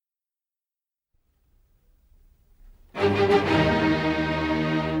That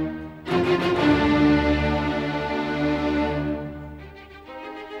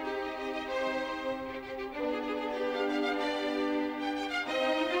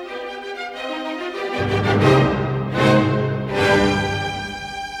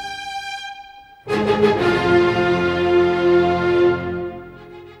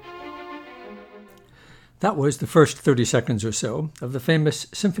was the first 30 seconds or so of the famous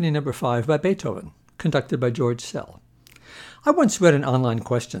Symphony No. 5 by Beethoven, conducted by George Szell. I once read an online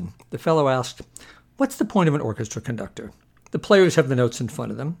question. The fellow asked, "What's the point of an orchestra conductor? The players have the notes in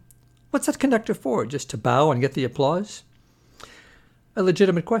front of them. What's that conductor for, just to bow and get the applause?" A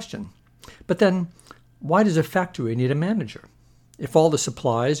legitimate question. But then, why does a factory need a manager? If all the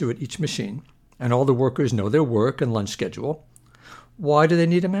supplies are at each machine, and all the workers know their work and lunch schedule, why do they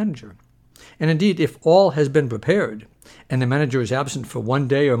need a manager? And indeed, if all has been prepared, and the manager is absent for one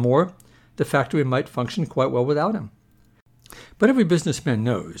day or more, the factory might function quite well without him. But every businessman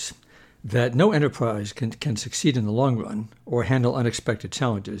knows that no enterprise can succeed in the long run or handle unexpected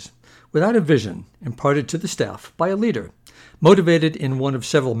challenges without a vision imparted to the staff by a leader, motivated in one of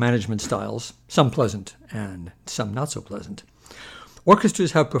several management styles, some pleasant and some not so pleasant.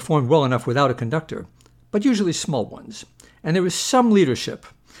 Orchestras have performed well enough without a conductor, but usually small ones, and there is some leadership,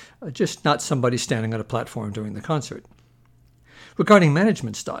 just not somebody standing on a platform during the concert. Regarding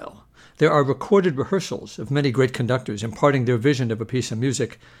management style, there are recorded rehearsals of many great conductors imparting their vision of a piece of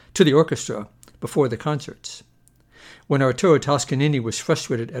music to the orchestra before the concerts. When Arturo Toscanini was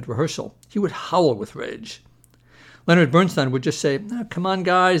frustrated at rehearsal, he would howl with rage. Leonard Bernstein would just say, "Come on,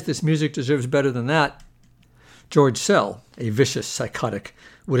 guys, this music deserves better than that." George Szell, a vicious psychotic,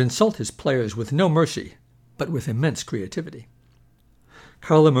 would insult his players with no mercy, but with immense creativity.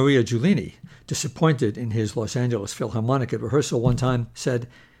 Carlo Maria Giulini, disappointed in his Los Angeles Philharmonic at rehearsal one time, said,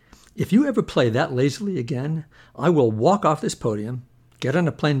 "If you ever play that lazily again, I will walk off this podium, get on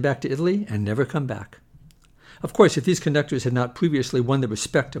a plane back to Italy, and never come back." Of course, if these conductors had not previously won the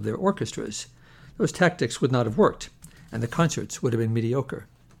respect of their orchestras, those tactics would not have worked, and the concerts would have been mediocre.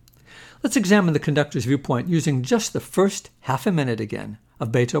 Let's examine the conductor's viewpoint using just the first half a minute again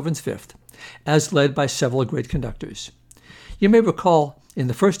of Beethoven's Fifth, as led by several great conductors. You may recall in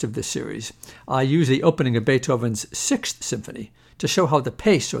the first of this series, I used the opening of Beethoven's Sixth Symphony to show how the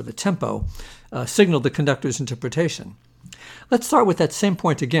pace or the tempo signaled the conductor's interpretation. Let's start with that same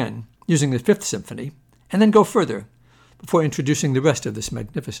point again, using the Fifth Symphony, and then go further before introducing the rest of this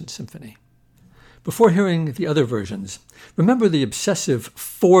magnificent symphony. Before hearing the other versions, remember the obsessive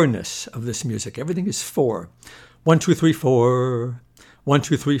fourness of this music. Everything is four. 1, 2, 3, 4. 1,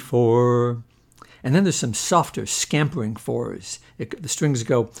 2, 3, 4. And then there's some softer, scampering fours. The strings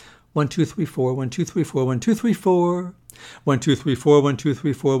go 1, 2, 3, 4, 1, 2, 3, 4, 1, 2, 3, 4. 1, 2, 3, 4, 1, 2,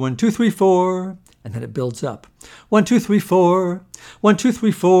 3, 4, 1, 2, 3, 4. And then it builds up. 1, 2, 3, 4. 1, 2,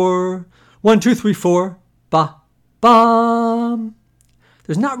 3, 4. 1, 2, 3, 4. Ba, bum.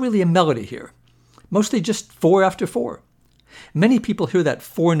 There's not really a melody here. Mostly just 4 after 4. Many people hear that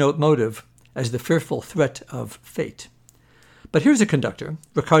 4-note motive as the fearful threat of fate. But here's a conductor,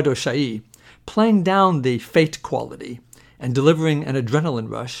 Riccardo Chailly, playing down the fate quality and delivering an adrenaline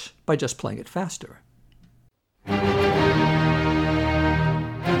rush by just playing it faster.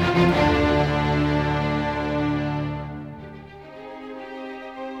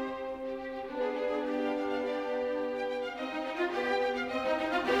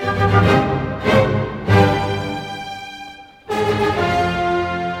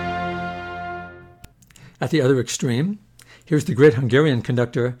 At the other extreme, here's the great Hungarian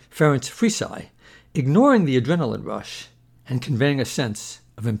conductor Ferenc Friszay, ignoring the adrenaline rush and conveying a sense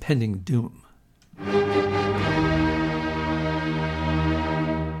of impending doom.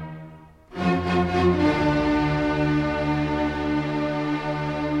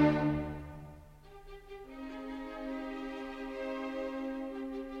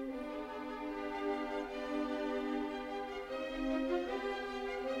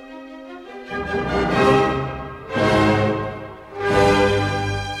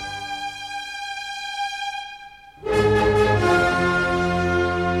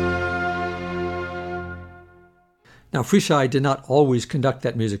 Now, Friszay did not always conduct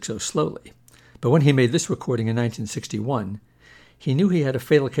that music so slowly, but when he made this recording in 1961, he knew he had a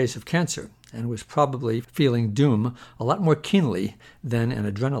fatal case of cancer and was probably feeling doom a lot more keenly than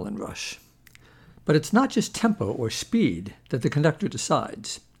an adrenaline rush. But it's not just tempo or speed that the conductor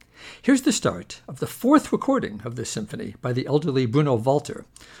decides. Here's the start of the fourth recording of this symphony by the elderly Bruno Walter,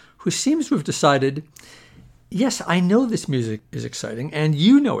 who seems to have decided, yes, I know this music is exciting, and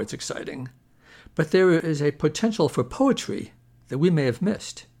you know it's exciting, but there is a potential for poetry that we may have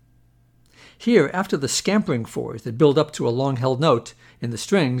missed. Here, after the scampering fours that build up to a long-held note in the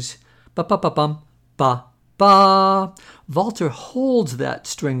strings, ba-ba-ba-bum, ba-ba, Walter holds that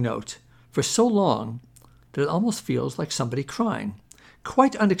string note for so long that it almost feels like somebody crying.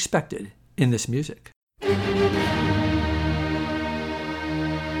 Quite unexpected in this music.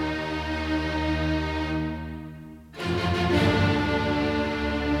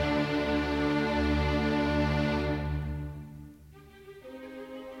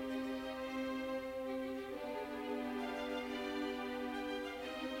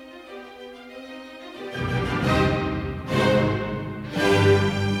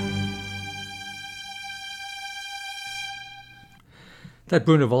 That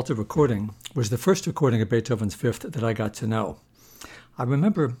Bruno Walter recording was the first recording of Beethoven's Fifth that I got to know. I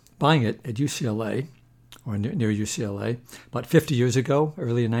remember buying it at UCLA, or near UCLA, about 50 years ago,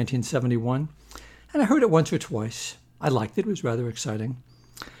 early in 1971, and I heard it once or twice. I liked it. It was rather exciting.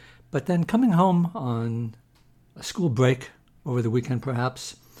 But then coming home on a school break over the weekend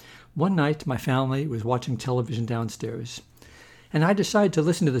perhaps, one night my family was watching television downstairs, and I decided to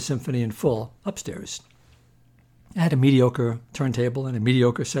listen to the symphony in full upstairs. I had a mediocre turntable and a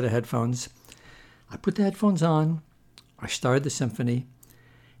mediocre set of headphones. I put the headphones on, I started the symphony,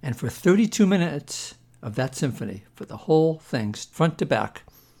 and for 32 minutes of that symphony, for the whole thing, front to back,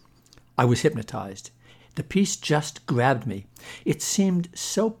 I was hypnotized. The piece just grabbed me. It seemed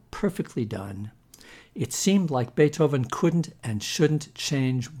so perfectly done. It seemed like Beethoven couldn't and shouldn't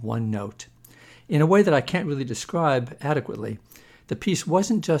change one note. In a way that I can't really describe adequately, the piece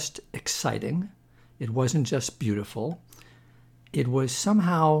wasn't just exciting. It wasn't just beautiful. It was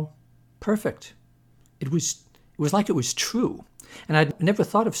somehow perfect. It was like it was true. And I'd never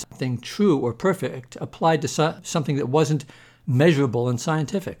thought of something true or perfect applied to something that wasn't measurable and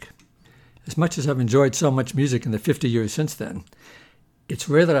scientific. As much as I've enjoyed so much music in the 50 years since then, it's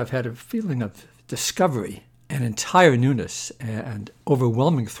rare that I've had a feeling of discovery and entire newness and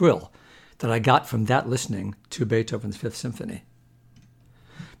overwhelming thrill that I got from that listening to Beethoven's Fifth Symphony.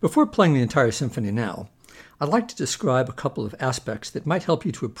 Before playing the entire symphony now, I'd like to describe a couple of aspects that might help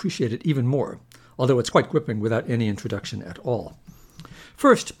you to appreciate it even more, although it's quite gripping without any introduction at all.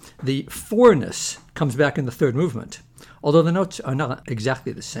 First, the fourness comes back in the third movement, although the notes are not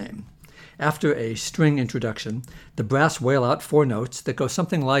exactly the same. After a string introduction, the brass wail out four notes that go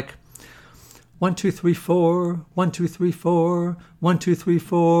something like 1, 2, 3, 4, 1, 2, 3, 4, 1, 2, 3,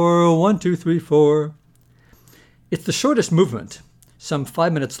 4, 1, 2, 3, 4. It's the shortest movement, some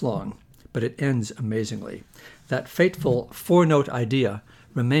 5 minutes long, but it ends amazingly. That fateful four-note idea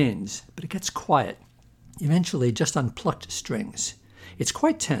remains, but it gets quiet, eventually just on plucked strings. It's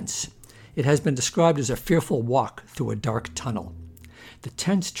quite tense. It has been described as a fearful walk through a dark tunnel. The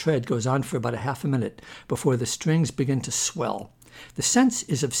tense tread goes on for about a half a minute before the strings begin to swell. The sense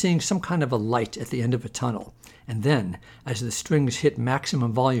is of seeing some kind of a light at the end of a tunnel, and then, as the strings hit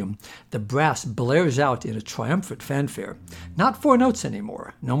maximum volume, the brass blares out in a triumphant fanfare. Not four notes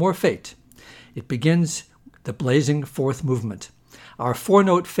anymore, no more fate. It begins the blazing fourth movement. Our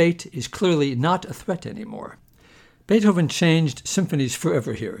four-note fate is clearly not a threat anymore. Beethoven changed symphonies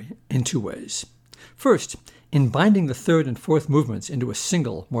forever here in two ways. First, in binding the third and fourth movements into a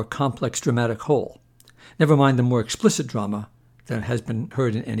single, more complex dramatic whole. Never mind the more explicit drama than has been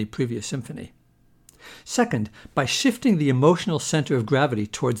heard in any previous symphony. Second, by shifting the emotional center of gravity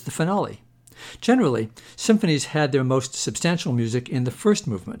towards the finale. Generally, symphonies had their most substantial music in the first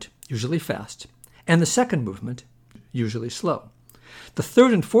movement, usually fast, and the second movement, usually slow. The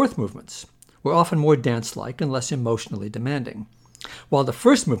third and fourth movements were often more dance-like and less emotionally demanding, while the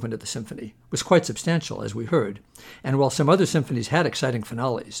first movement of the symphony was quite substantial, as we heard, and while some other symphonies had exciting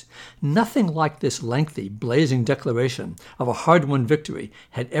finales, nothing like this lengthy, blazing declaration of a hard-won victory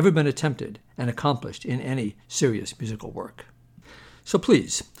had ever been attempted and accomplished in any serious musical work. So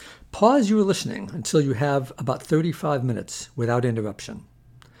please, pause your listening until you have about 35 minutes without interruption.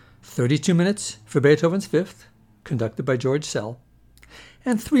 32 minutes for Beethoven's Fifth, conducted by George Szell,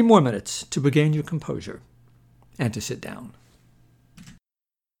 and 3 more minutes to regain your composure and to sit down.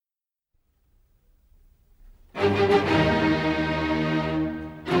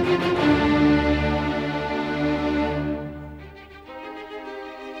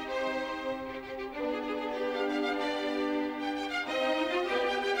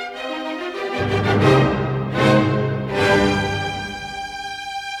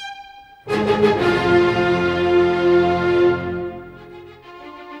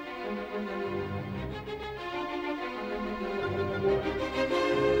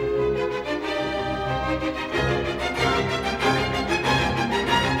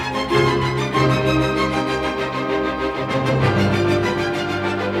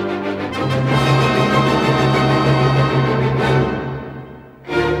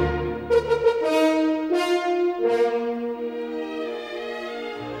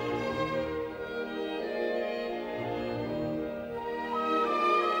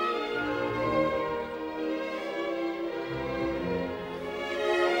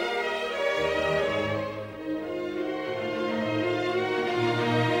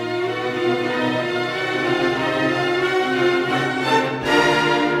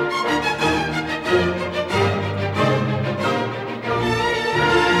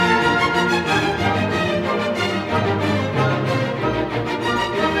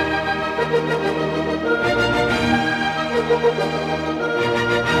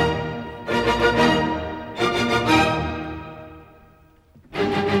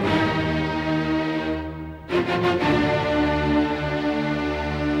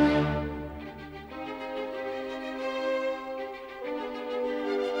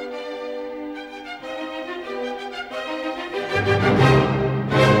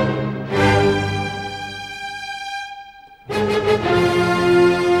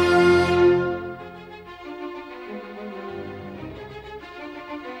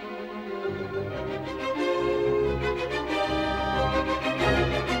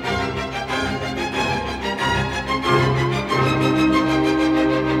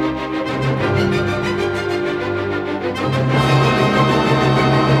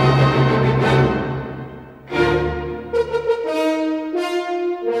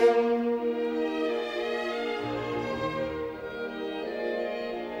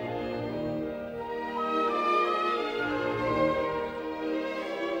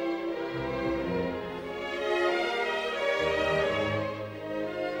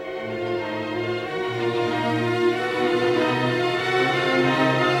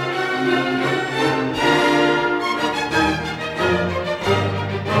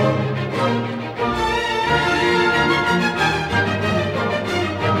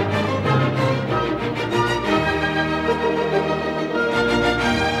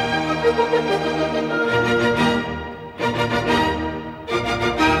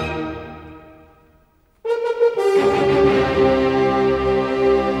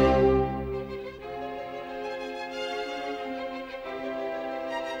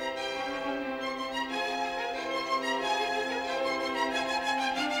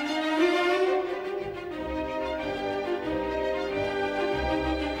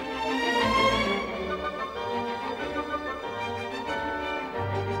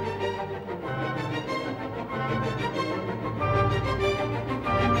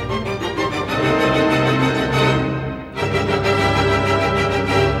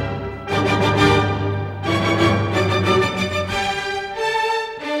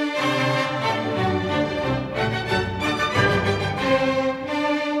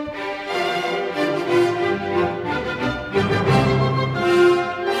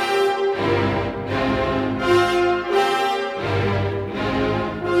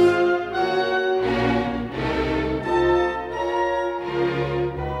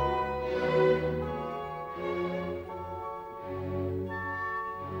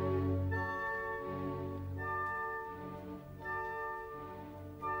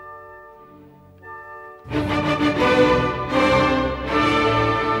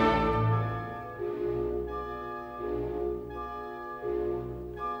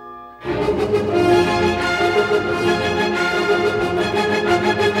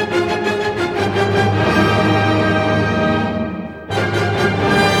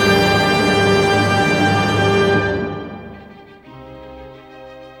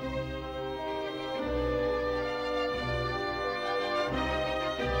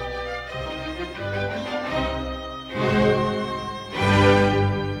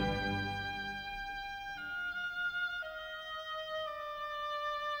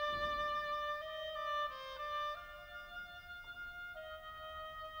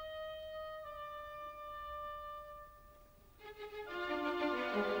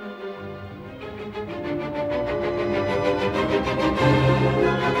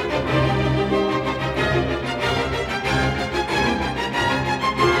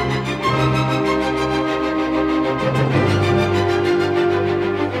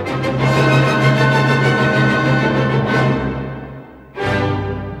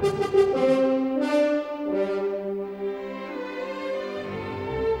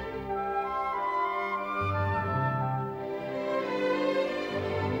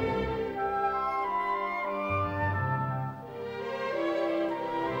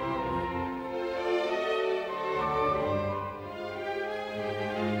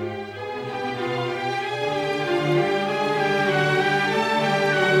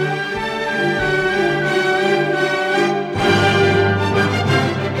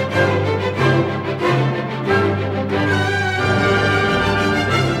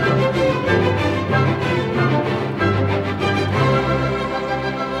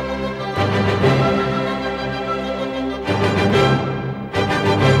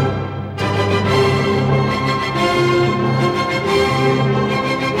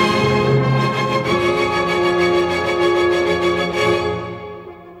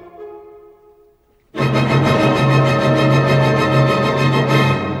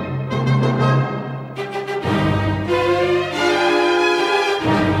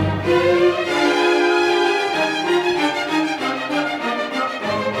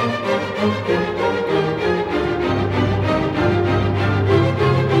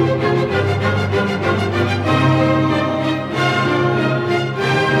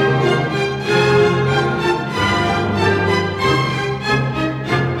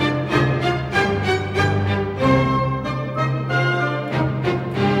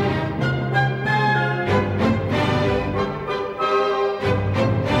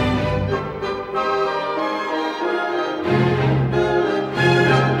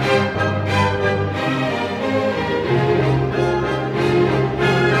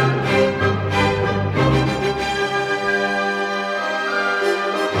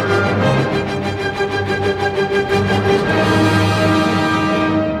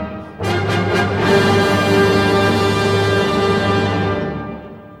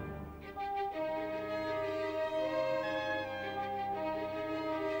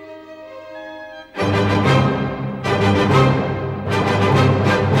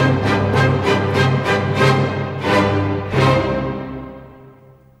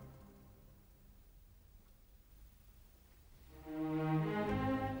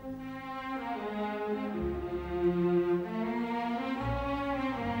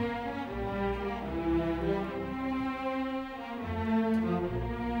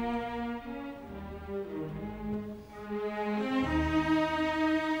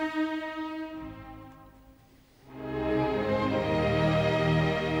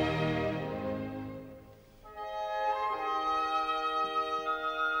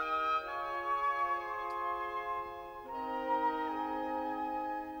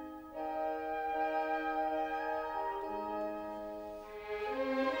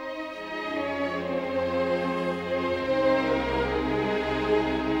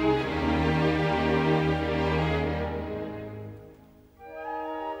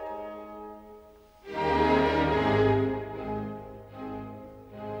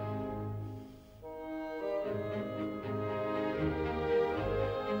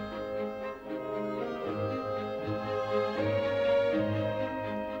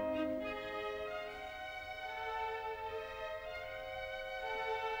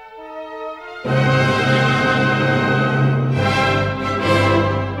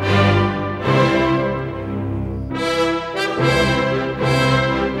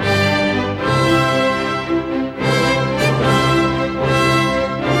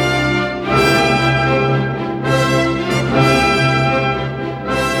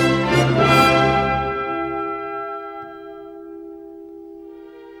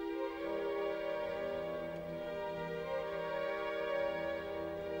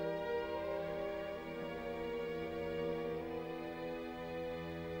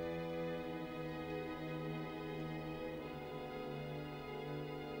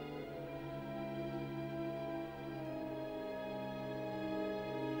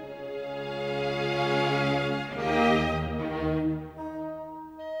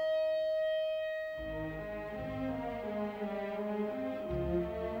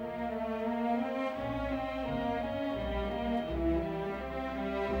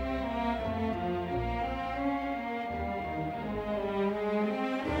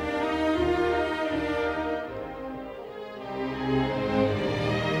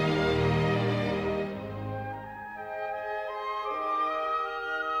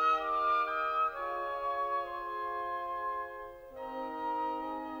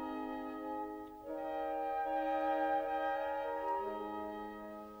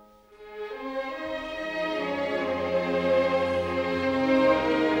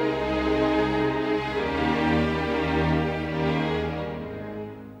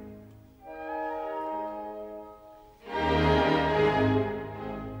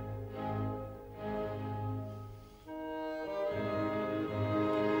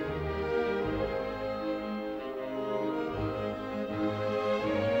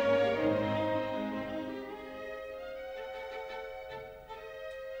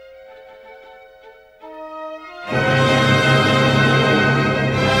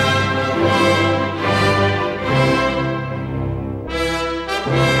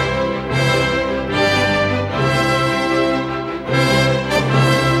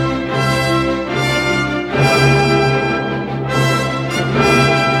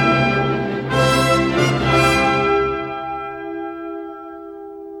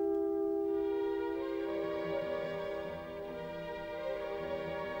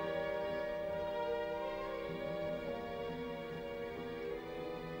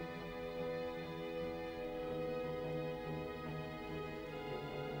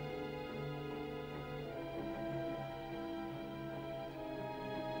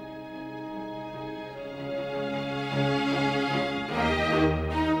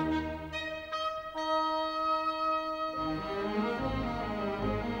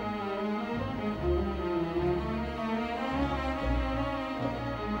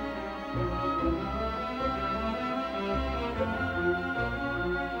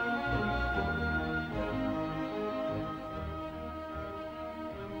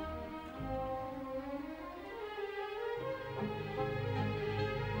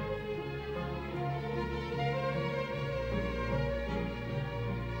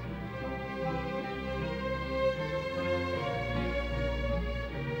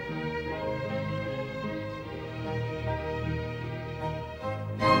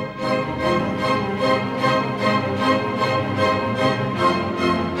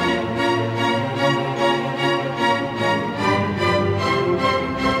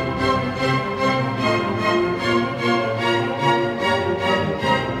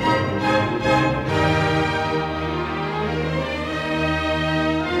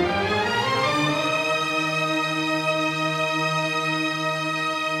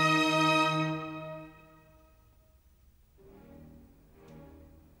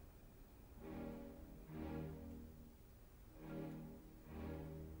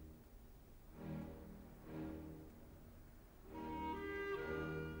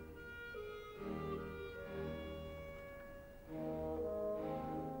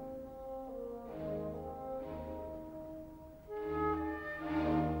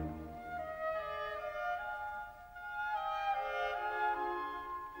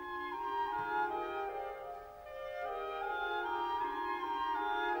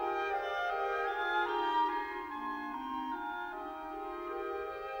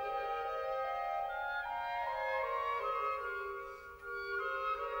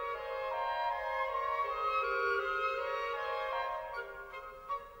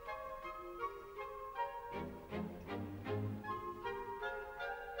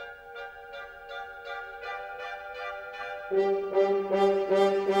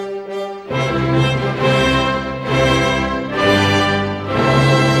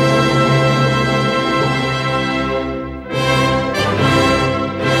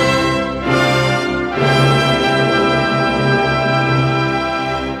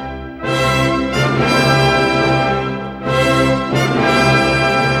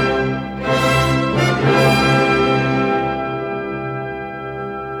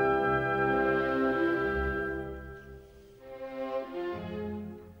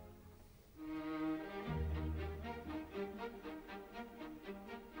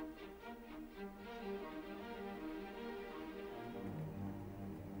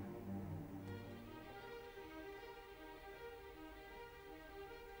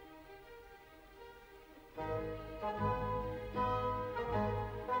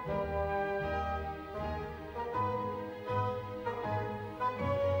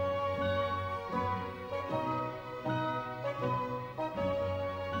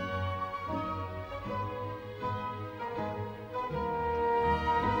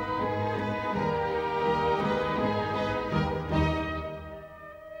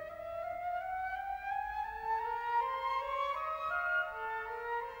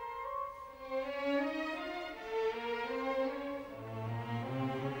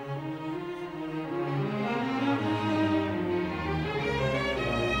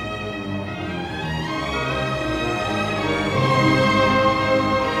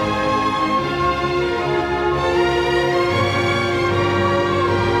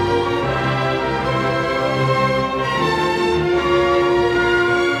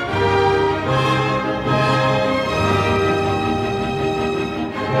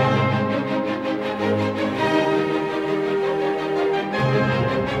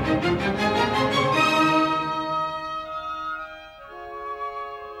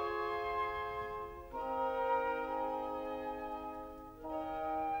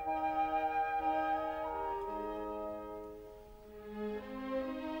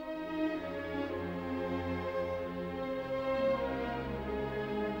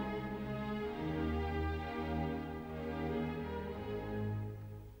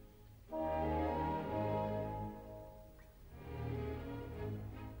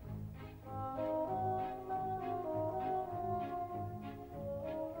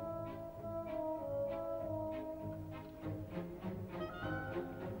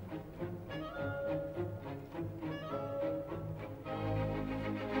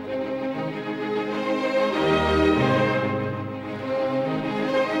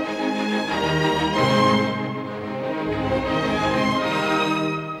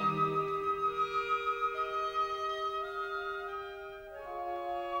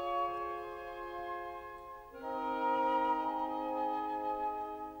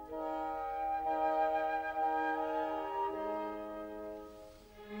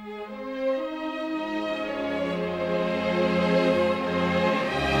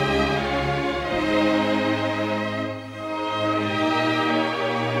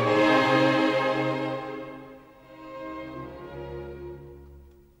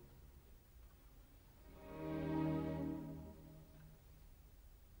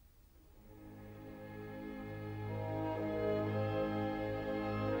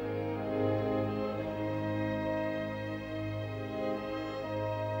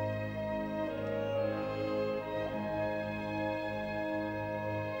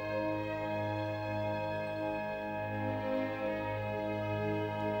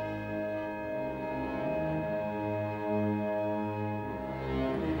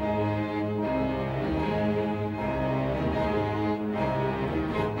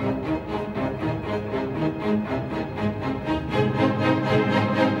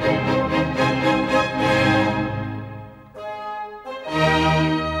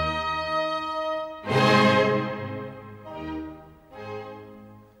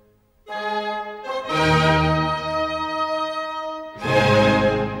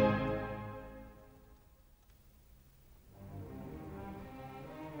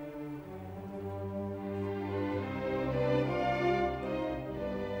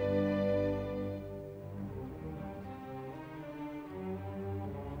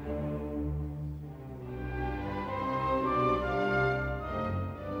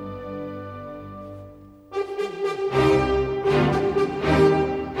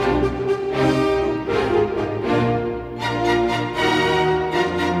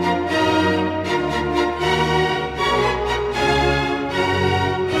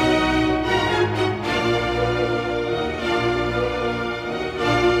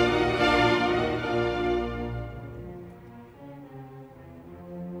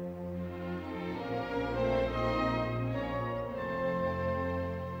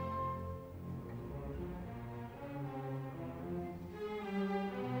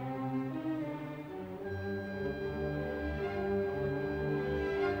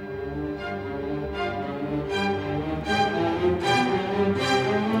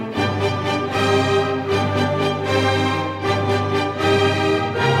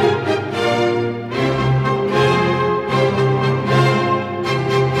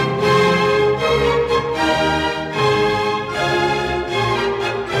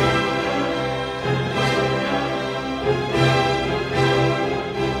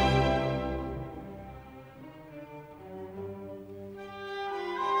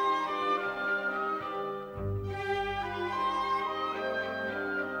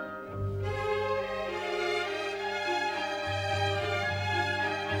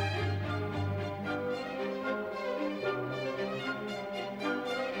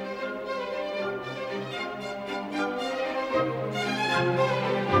 you.